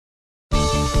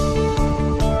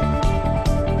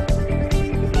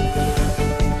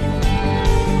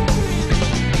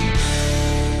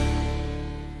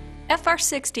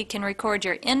FR60 can record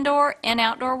your indoor and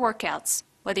outdoor workouts,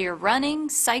 whether you're running,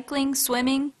 cycling,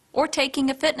 swimming, or taking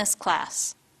a fitness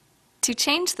class. To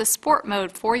change the sport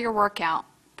mode for your workout,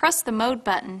 press the Mode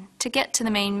button to get to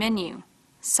the main menu.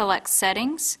 Select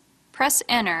Settings, press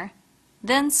Enter,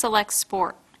 then select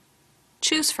Sport.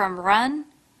 Choose from Run,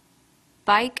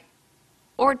 Bike,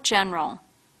 or General.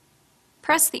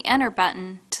 Press the Enter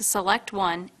button to select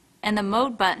one and the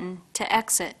Mode button to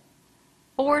exit,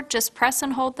 or just press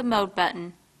and hold the Mode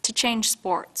button to change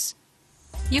sports.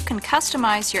 You can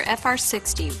customize your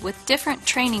FR60 with different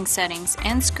training settings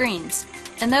and screens,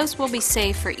 and those will be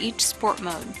saved for each sport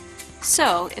mode.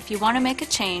 So, if you want to make a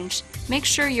change, make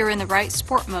sure you're in the right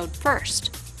sport mode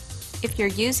first. If you're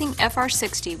using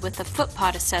FR60 with a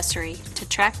footpod accessory to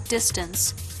track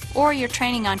distance, or you're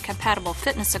training on compatible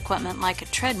fitness equipment like a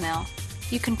treadmill,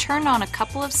 you can turn on a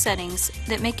couple of settings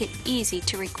that make it easy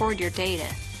to record your data.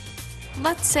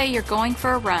 Let's say you're going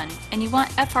for a run and you want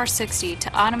FR60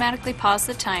 to automatically pause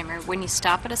the timer when you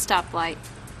stop at a stoplight,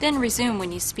 then resume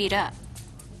when you speed up.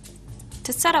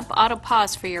 To set up auto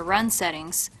pause for your run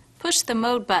settings, push the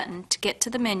Mode button to get to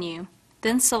the menu,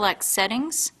 then select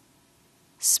Settings,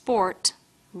 Sport,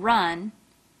 Run,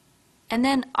 and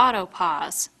then Auto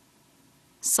Pause.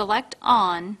 Select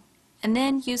On, and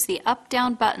then use the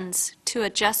up-down buttons to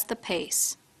adjust the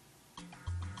pace.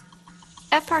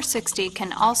 FR60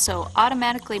 can also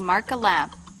automatically mark a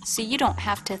lap so you don't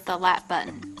have to hit the lap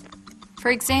button.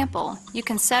 For example, you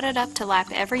can set it up to lap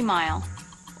every mile,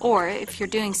 or if you're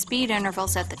doing speed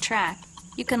intervals at the track,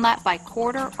 you can lap by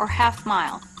quarter or half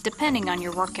mile, depending on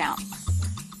your workout.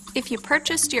 If you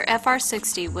purchased your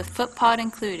FR60 with footpod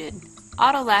included,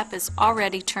 auto lap is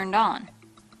already turned on.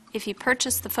 If you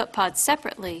purchase the footpod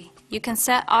separately, you can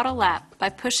set auto lap by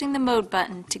pushing the Mode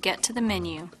button to get to the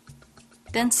menu.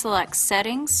 Then select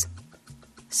Settings,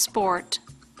 Sport,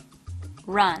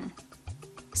 Run.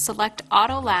 Select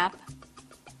Auto Lap,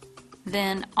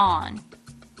 then On.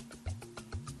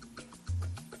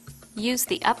 Use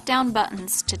the up-down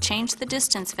buttons to change the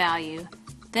distance value,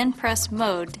 then press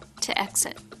Mode to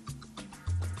exit.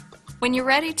 When you're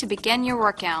ready to begin your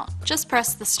workout, just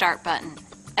press the Start button.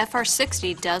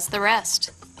 FR60 does the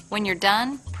rest. When you're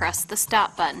done, press the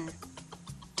Stop button.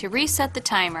 To reset the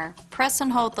timer, press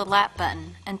and hold the lap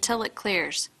button until it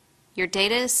clears. Your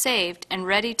data is saved and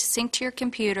ready to sync to your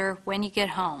computer when you get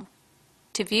home.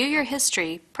 To view your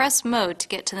history, press Mode to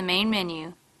get to the main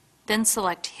menu, then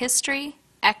select History,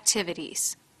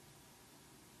 Activities.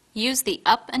 Use the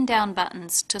up and down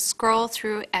buttons to scroll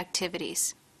through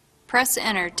activities. Press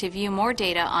Enter to view more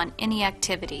data on any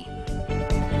activity.